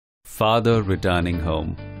Father Returning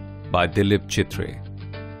Home by Dilip Chitre.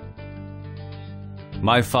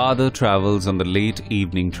 My father travels on the late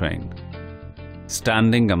evening train,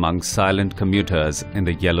 standing among silent commuters in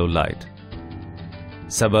the yellow light.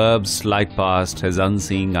 Suburbs slide past his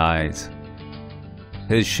unseeing eyes.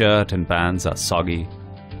 His shirt and pants are soggy,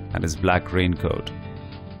 and his black raincoat,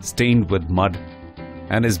 stained with mud,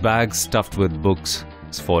 and his bag stuffed with books,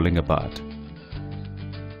 is falling apart.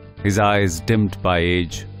 His eyes, dimmed by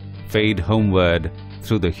age, fade homeward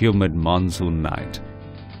through the humid monsoon night.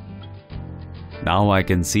 Now I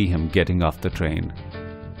can see him getting off the train,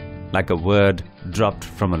 like a word dropped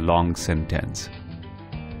from a long sentence.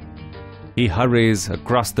 He hurries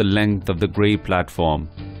across the length of the grey platform,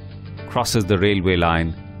 crosses the railway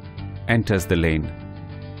line, enters the lane.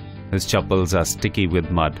 His chappals are sticky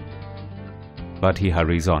with mud, but he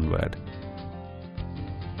hurries onward.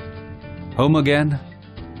 Home again,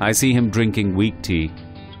 I see him drinking weak tea,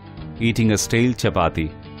 eating a stale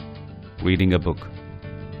chapati, reading a book.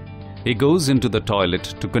 He goes into the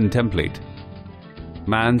toilet to contemplate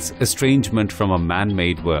man's estrangement from a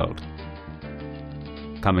man-made world.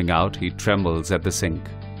 Coming out, he trembles at the sink,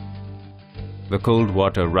 the cold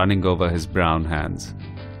water running over his brown hands.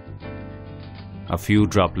 A few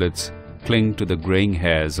droplets cling to the graying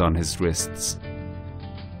hairs on his wrists.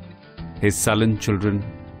 His sullen children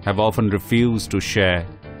have often refused to share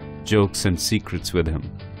jokes and secrets with him.